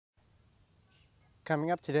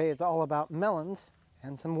Coming up today, it's all about melons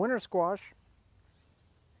and some winter squash,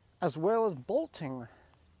 as well as bolting.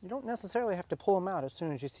 You don't necessarily have to pull them out as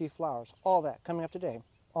soon as you see flowers. All that coming up today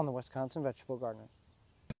on the Wisconsin Vegetable Gardener.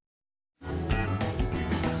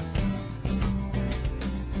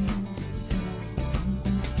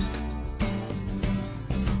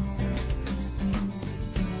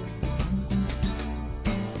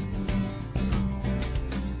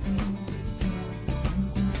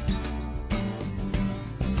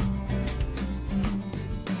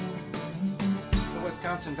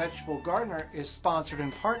 Wisconsin Vegetable Gardener is sponsored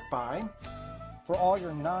in part by, for all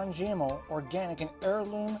your non-GMO, organic and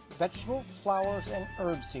heirloom vegetable, flowers, and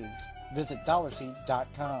herb seeds, visit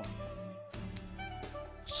dollarseed.com.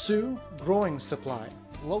 Sioux Growing Supply,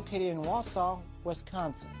 located in Wausau,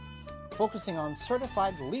 Wisconsin, focusing on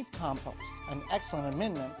certified leaf compost, an excellent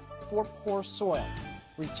amendment for poor soil,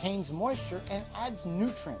 retains moisture and adds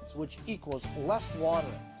nutrients, which equals less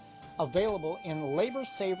watering. Available in labor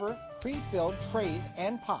saver pre-filled trays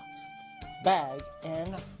and pots, bag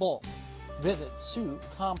and bulk. Visit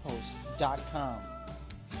siouxcompost.com.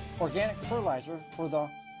 Organic fertilizer for the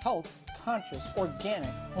health-conscious organic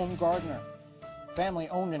home gardener. Family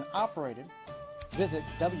owned and operated. Visit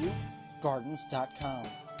thewiveggardeners.com.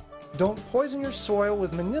 Don't poison your soil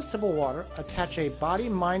with municipal water. Attach a body,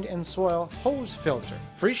 mind, and soil hose filter.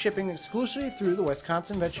 Free shipping exclusively through the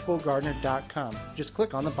WisconsinVegetableGardener.com. Just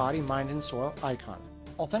click on the body, mind, and soil icon.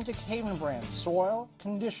 Authentic Haven brand soil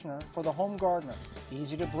conditioner for the home gardener.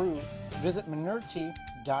 Easy to brew. Visit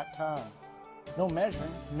ManureTea.com. No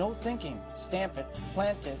measuring, no thinking. Stamp it,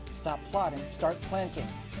 plant it, stop plotting, start planting.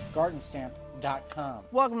 GardenStamp.com.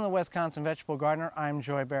 Welcome to the Wisconsin Vegetable Gardener. I'm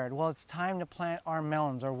Joy Baird. Well, it's time to plant our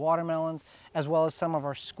melons, our watermelons, as well as some of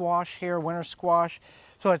our squash here, winter squash.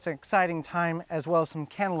 So it's an exciting time, as well as some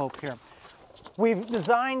cantaloupe here. We've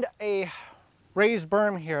designed a raised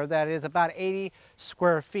berm here that is about 80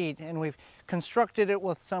 square feet, and we've constructed it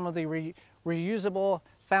with some of the reusable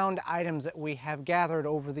found items that we have gathered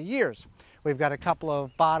over the years. We've got a couple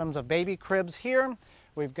of bottoms of baby cribs here.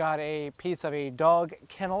 We've got a piece of a dog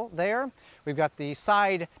kennel there. We've got the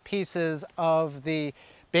side pieces of the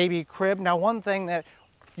baby crib. Now, one thing that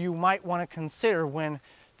you might want to consider when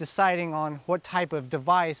deciding on what type of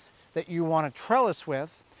device that you want to trellis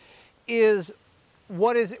with is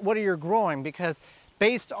what are you growing? Because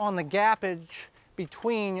based on the gappage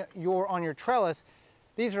between on your trellis,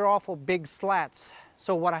 these are awful big slats.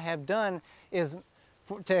 So what I have done is,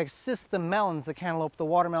 to assist the melons, the cantaloupe, the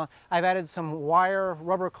watermelon, I've added some wire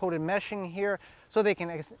rubber-coated meshing here so they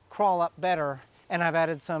can crawl up better. And I've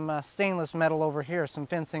added some stainless metal over here, some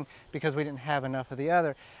fencing, because we didn't have enough of the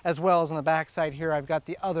other. As well as on the back side here, I've got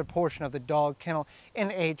the other portion of the dog kennel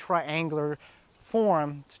in a triangular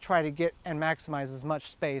form to try to get and maximize as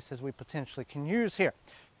much space as we potentially can use here.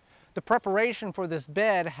 The preparation for this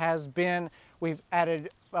bed has been, we've added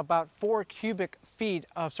about 4 cubic feet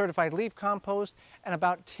of certified leaf compost and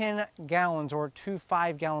about 10 gallons or 2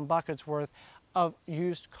 5-gallon buckets worth of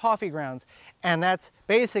used coffee grounds. And that's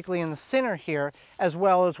basically in the center here, as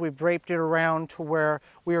well as we've draped it around to where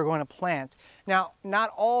we are going to plant. Now,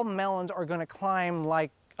 not all melons are going to climb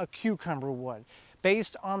like a cucumber would.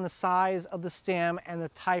 Based on the size of the stem and the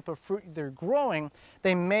type of fruit they're growing,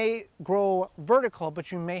 they may grow vertical,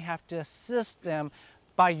 but you may have to assist them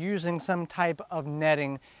by using some type of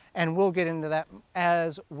netting. And we'll get into that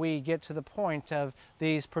as we get to the point of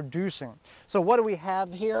these producing. So what do we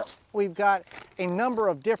have here? We've got a number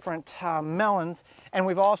of different melons, and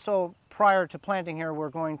we've also, prior to planting here, we're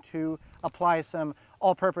going to apply some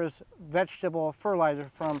all-purpose vegetable fertilizer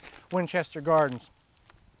from Winchester Gardens.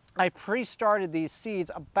 I pre-started these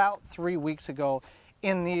seeds about 3 weeks ago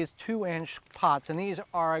in these 2-inch pots, and these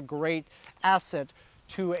are a great asset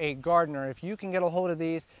to a gardener. If you can get a hold of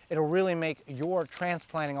these, it'll really make your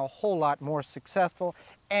transplanting a whole lot more successful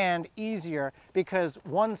and easier, because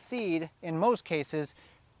one seed, in most cases,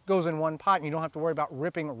 goes in one pot and you don't have to worry about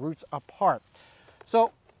ripping roots apart.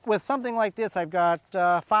 So with something like this, I've got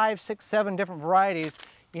 5, 6, 7 different varieties.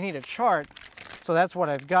 You need a chart. So that's what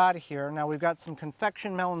I've got here. Now we've got some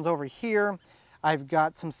confection melons over here. I've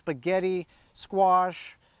got some spaghetti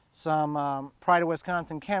squash, some Pride of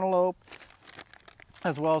Wisconsin cantaloupe,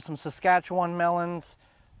 as well as some Saskatchewan melons,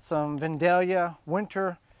 some Vandalia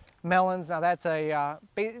winter melons. Now that's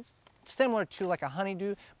similar to like a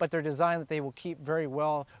honeydew, but they're designed that they will keep very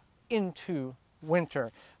well into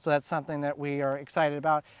winter. So that's something that we are excited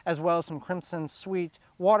about, as well as some crimson sweet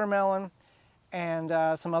watermelon, and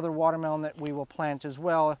some other watermelon that we will plant as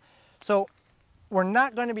well. So we're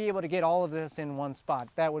not going to be able to get all of this in one spot.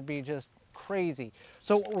 That would be just crazy.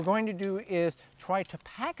 So what we're going to do is try to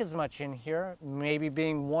pack as much in here, maybe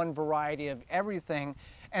being one variety of everything,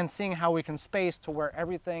 and seeing how we can space to where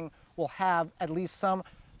everything will have at least some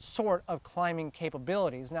sort of climbing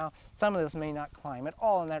capabilities. Now, some of this may not climb at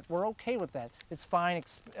all, and that we're okay with that. It's fine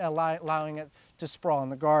allowing it to sprawl in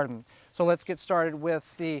the garden. So let's get started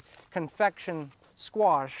with the confection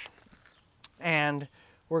squash, and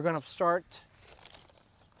we're going to start.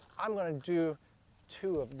 I'm going to do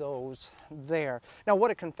 2 of those there. Now, what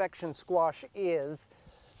a confection squash is,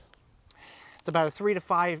 it's about a 3 to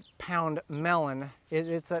 5 pound melon.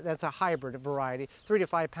 That's a hybrid variety, 3 to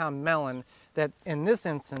 5 pound melon that in this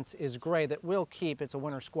instance is gray, that will keep, it's a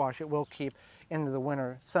winter squash, it will keep into the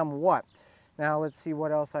winter somewhat. Now let's see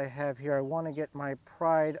what else I have here. I want to get my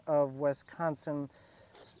Pride of Wisconsin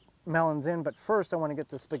melons in, but first I want to get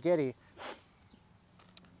the spaghetti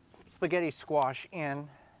squash in.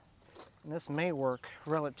 And this may work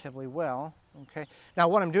relatively well. Okay. Now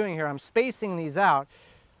what I'm doing here, I'm spacing these out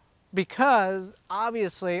because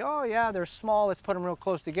obviously, oh yeah, they're small, let's put them real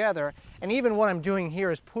close together. And even what I'm doing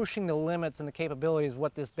here is pushing the limits and the capabilities of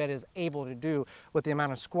what this bed is able to do with the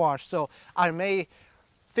amount of squash. So I may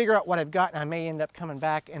figure out what I've got, and I may end up coming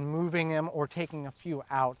back and moving them or taking a few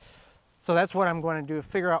out. So that's what I'm going to do,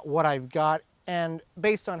 figure out what I've got. And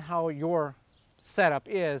based on how your setup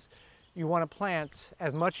is, you want to plant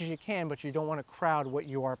as much as you can, but you don't want to crowd what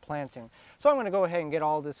you are planting. So I'm going to go ahead and get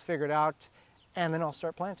all this figured out, and then I'll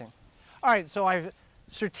start planting. All right, so I've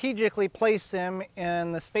strategically placed them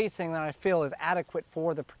in the spacing that I feel is adequate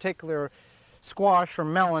for the particular squash or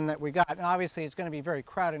melon that we got. And obviously it's going to be very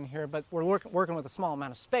crowded in here, but we're working with a small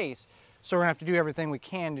amount of space, so we're going to have to do everything we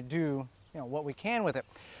can to do, you know, what we can with it.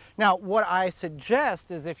 Now, what I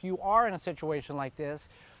suggest is if you are in a situation like this,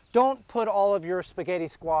 don't put all of your spaghetti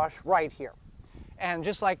squash right here. And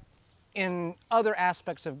just like in other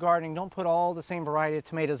aspects of gardening, don't put all the same variety of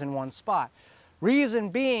tomatoes in one spot. Reason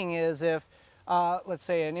being is if, let's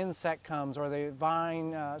say an insect comes, or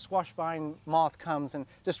the squash vine moth comes and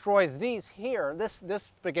destroys these here, this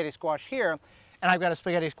spaghetti squash here, and I've got a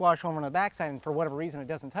spaghetti squash over on the backside, and for whatever reason it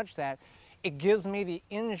doesn't touch that, it gives me the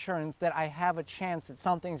insurance that I have a chance that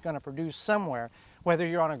something's going to produce somewhere. Whether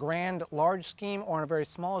you're on a grand, large scheme or on a very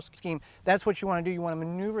small scheme, that's what you want to do. You want to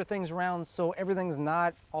maneuver things around so everything's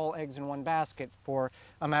not all eggs in one basket, for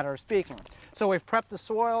a matter of speaking. So we've prepped the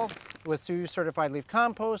soil with 2 certified leaf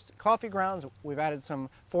compost, coffee grounds. We've added some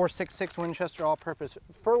 466 Winchester all-purpose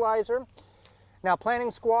fertilizer. Now, planting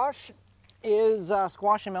squash is,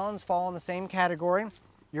 squash and melons fall in the same category.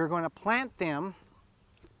 You're going to plant them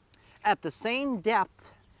at the same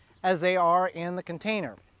depth as they are in the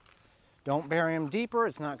container. Don't bury them deeper,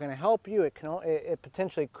 it's not going to help you. It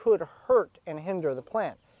potentially could hurt and hinder the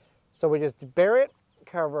plant. So we just bury it,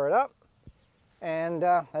 cover it up, and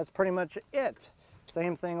that's pretty much it.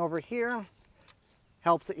 Same thing over here.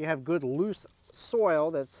 Helps that you have good loose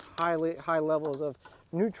soil that's high levels of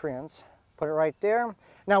nutrients. Put it right there.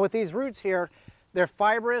 Now with these roots here, they're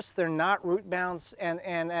fibrous, they're not root bound,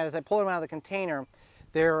 and as I pull them out of the container,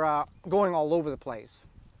 they're going all over the place.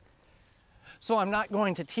 So I'm not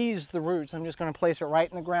going to tease the roots, I'm just going to place it right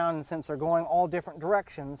in the ground, and since they're going all different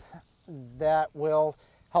directions, that will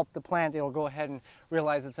help the plant. It'll go ahead and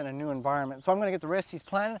realize it's in a new environment. So I'm going to get the rest of these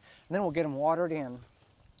planted, and then we'll get them watered in.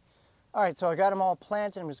 All right, so I got them all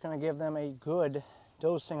planted. I'm just going to give them a good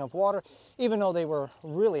dosing of water, even though they were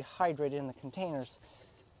really hydrated in the containers.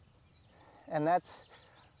 And that's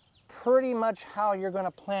pretty much how you're going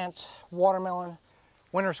to plant watermelon,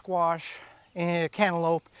 winter squash,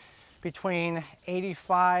 cantaloupe, between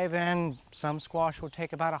 85 and some squash will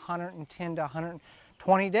take about 110 to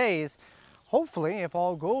 120 days. Hopefully, if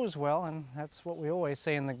all goes well, and that's what we always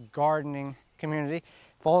say in the gardening community,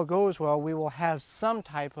 if all goes well, we will have some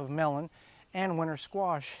type of melon and winter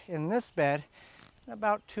squash in this bed in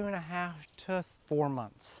about 2.5 to 4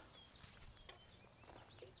 months.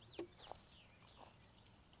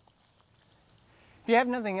 If you have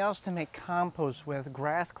nothing else to make compost with,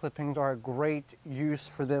 grass clippings are a great use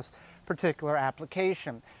for this particular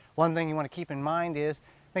application. One thing you want to keep in mind is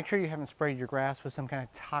make sure you haven't sprayed your grass with some kind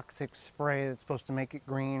of toxic spray that's supposed to make it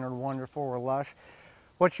green or wonderful or lush.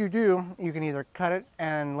 What you do, you can either cut it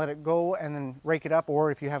and let it go and then rake it up,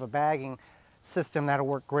 or if you have a bagging system, that'll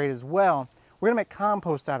work great as well. We're going to make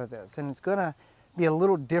compost out of this, and it's going to be a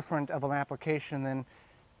little different of an application than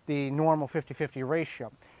the normal 50-50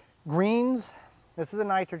 ratio. Greens, this is a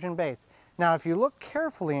nitrogen base. Now, if you look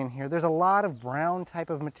carefully in here, there's a lot of brown type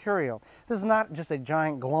of material. This is not just a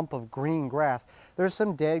giant glump of green grass. There's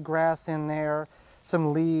some dead grass in there,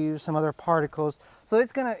 some leaves, some other particles. So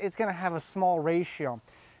it's gonna have a small ratio.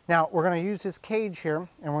 Now, we're gonna use this cage here,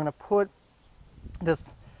 and we're gonna put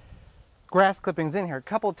this grass clippings in here. A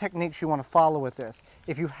couple of techniques you want to follow with this.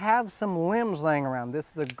 If you have some limbs laying around,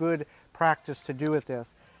 this is a good practice to do with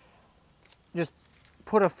this. Just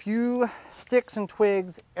put a few sticks and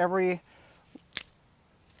twigs every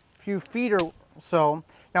few feet or so.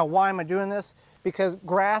 Now, why am I doing this? Because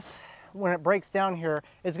grass, when it breaks down here,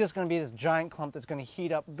 it's just going to be this giant clump that's going to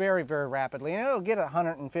heat up very, very rapidly, and it'll get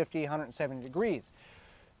 150, 170 degrees.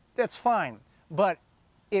 That's fine, but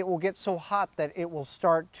it will get so hot that it will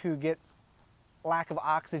start to get lack of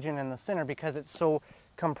oxygen in the center because it's so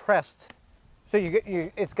compressed. So you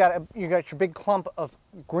got your big clump of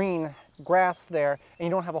green grass there, and you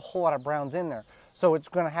don't have a whole lot of browns in there. So what's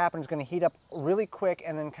going to happen is going to heat up really quick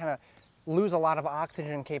and then kind of lose a lot of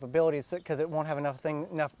oxygen capabilities because it won't have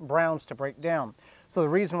enough browns to break down. So the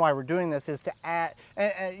reason why we're doing this is to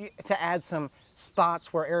add some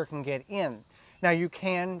spots where air can get in. Now you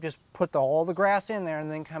can just put all the grass in there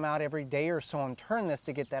and then come out every day or so and turn this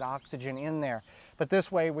to get that oxygen in there. But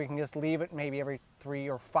this way we can just leave it maybe every 3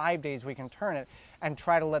 or 5 days we can turn it and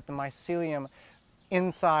try to let the mycelium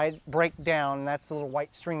inside break down. That's the little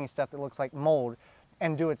white stringy stuff that looks like mold,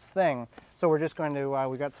 and do its thing. So we're just going to,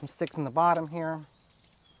 we got some sticks in the bottom here,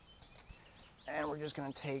 and we're just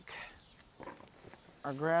going to take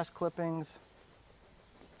our grass clippings,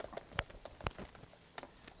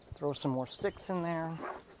 throw some more sticks in there.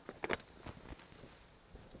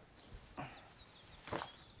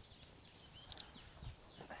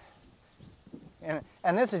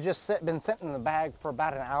 And this has just been sitting in the bag for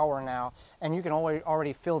about an hour now, and you can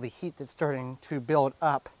already feel the heat that's starting to build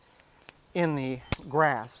up in the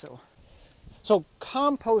grass. So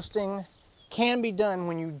composting can be done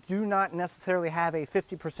when you do not necessarily have a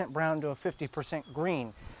 50% brown to a 50%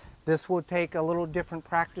 green. This will take a little different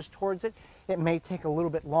practice towards it. It may take a little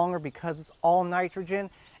bit longer because it's all nitrogen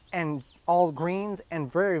and all greens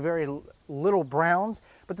and very, very little browns,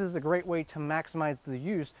 but this is a great way to maximize the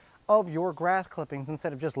use of your grass clippings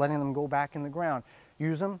instead of just letting them go back in the ground.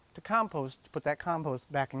 Use them to compost, to put that compost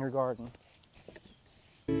back in your garden.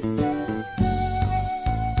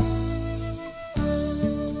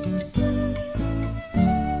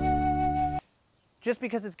 Just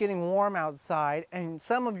because it's getting warm outside and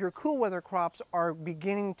some of your cool weather crops are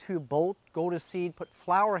beginning to bolt, go to seed, put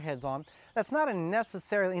flower heads on, that's not a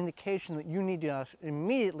necessary indication that you need to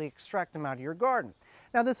immediately extract them out of your garden.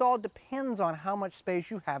 Now this all depends on how much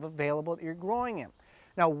space you have available that you're growing in.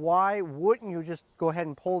 Now why wouldn't you just go ahead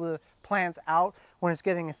and pull the plants out when it's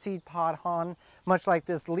getting a seed pod on, much like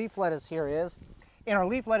this leaf lettuce here is. In our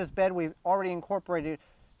leaf lettuce bed, we've already incorporated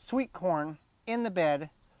sweet corn in the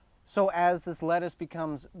bed, so as this lettuce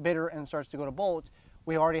becomes bitter and starts to go to bolt,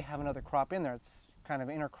 we already have another crop in there. It's kind of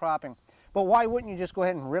intercropping. But why wouldn't you just go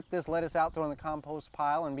ahead and rip this lettuce out, throw in the compost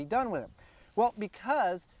pile, and be done with it? Well,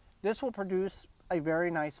 because this will produce a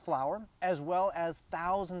very nice flower, as well as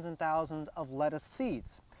thousands and thousands of lettuce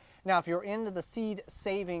seeds. Now, if you're into the seed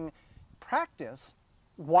saving practice,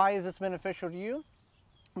 why is this beneficial to you?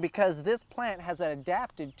 Because this plant has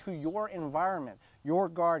adapted to your environment, your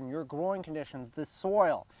garden, your growing conditions, the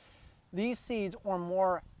soil. These seeds are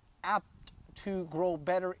more apt to grow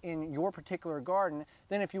better in your particular garden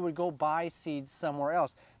than if you would go buy seeds somewhere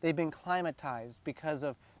else. They've been climatized because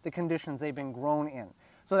of the conditions they've been grown in.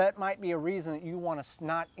 So that might be a reason that you want to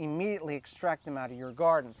not immediately extract them out of your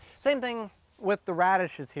garden. Same thing with the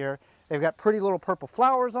radishes here. They've got pretty little purple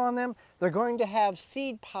flowers on them. They're going to have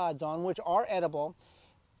seed pods on, which are edible,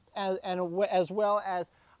 as well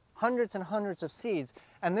as hundreds and hundreds of seeds.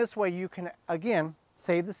 And this way you can, again,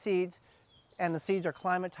 save the seeds, and the seeds are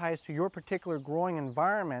climatized to your particular growing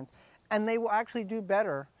environment, and they will actually do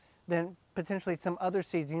better than potentially some other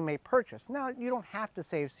seeds you may purchase. Now, you don't have to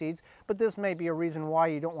save seeds, but this may be a reason why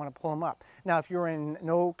you don't want to pull them up. Now, if you're in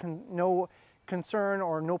no concern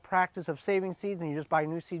or no practice of saving seeds and you just buy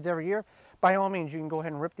new seeds every year, by all means, you can go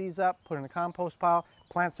ahead and rip these up, put in a compost pile,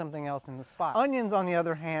 plant something else in the spot. Onions, on the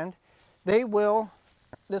other hand, they will,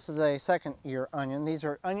 this is a second year onion. These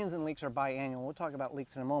are, onions and leeks are biannual. We'll talk about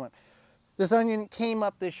leeks in a moment. This onion came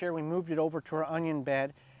up this year. We moved it over to our onion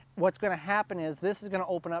bed. What's going to happen is this is going to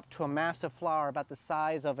open up to a massive flower about the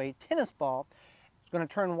size of a tennis ball. It's going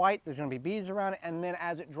to turn white. There's going to be bees around it, and then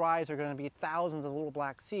as it dries, there are going to be thousands of little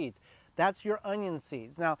black seeds. That's your onion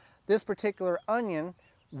seeds. Now, this particular onion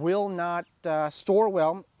will not store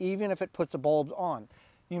well, even if it puts a bulb on.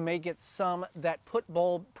 You may get some that put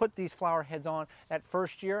these flower heads on that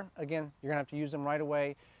first year. Again, you're going to have to use them right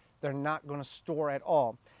away. They're not going to store at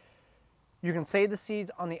all. You can save the seeds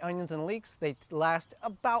on the onions and leeks. They last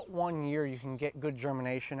about 1 year. You can get good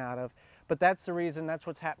germination out of. But that's the reason, that's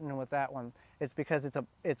what's happening with that one. It's because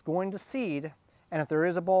it's going to seed, And if there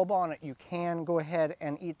is a bulb on it, you can go ahead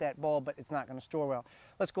and eat that bulb, but it's not going to store well.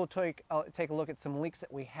 Let's go take a look at some leeks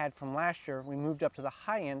that we had from last year. We moved up to the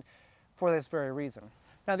high end for this very reason.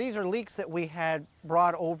 Now these are leeks that we had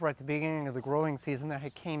brought over at the beginning of the growing season that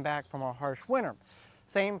had came back from our harsh winter.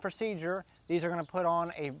 Same procedure. These are going to put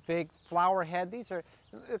on a big flower head. These are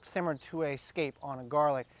similar to a scape on a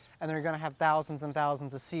garlic, and they're going to have thousands and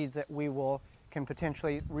thousands of seeds that we can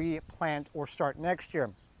potentially replant or start next year.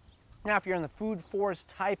 Now if you're in the food forest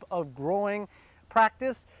type of growing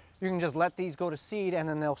practice, you can just let these go to seed and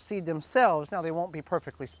then they'll seed themselves. Now they won't be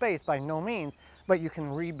perfectly spaced by no means, but you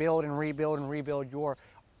can rebuild and rebuild and rebuild your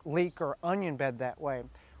leek or onion bed that way.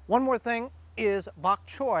 One more thing is bok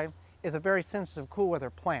choy is a very sensitive cool weather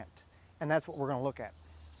plant, and that's what we're going to look at.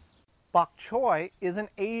 Bok choy is an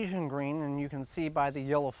Asian green, and you can see by the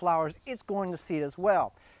yellow flowers it's going to seed as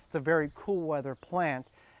well. It's a very cool weather plant,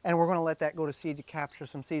 and we're going to let that go to seed to capture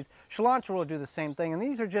some seeds. Cilantro will do the same thing, and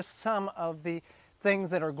these are just some of the things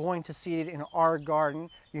that are going to seed in our garden.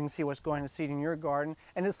 You can see what's going to seed in your garden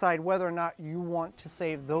and decide whether or not you want to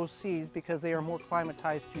save those seeds because they are more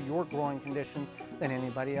climatized to your growing conditions than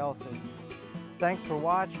anybody else's. Thanks for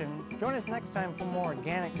watching. Join us next time for more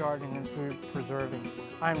organic gardening and food preserving.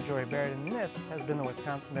 I'm Joey Barrett, and this has been the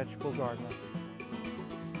Wisconsin Vegetable Gardener.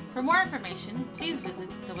 For more information, please visit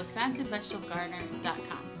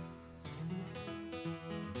thewisconsinvegetablegardener.com.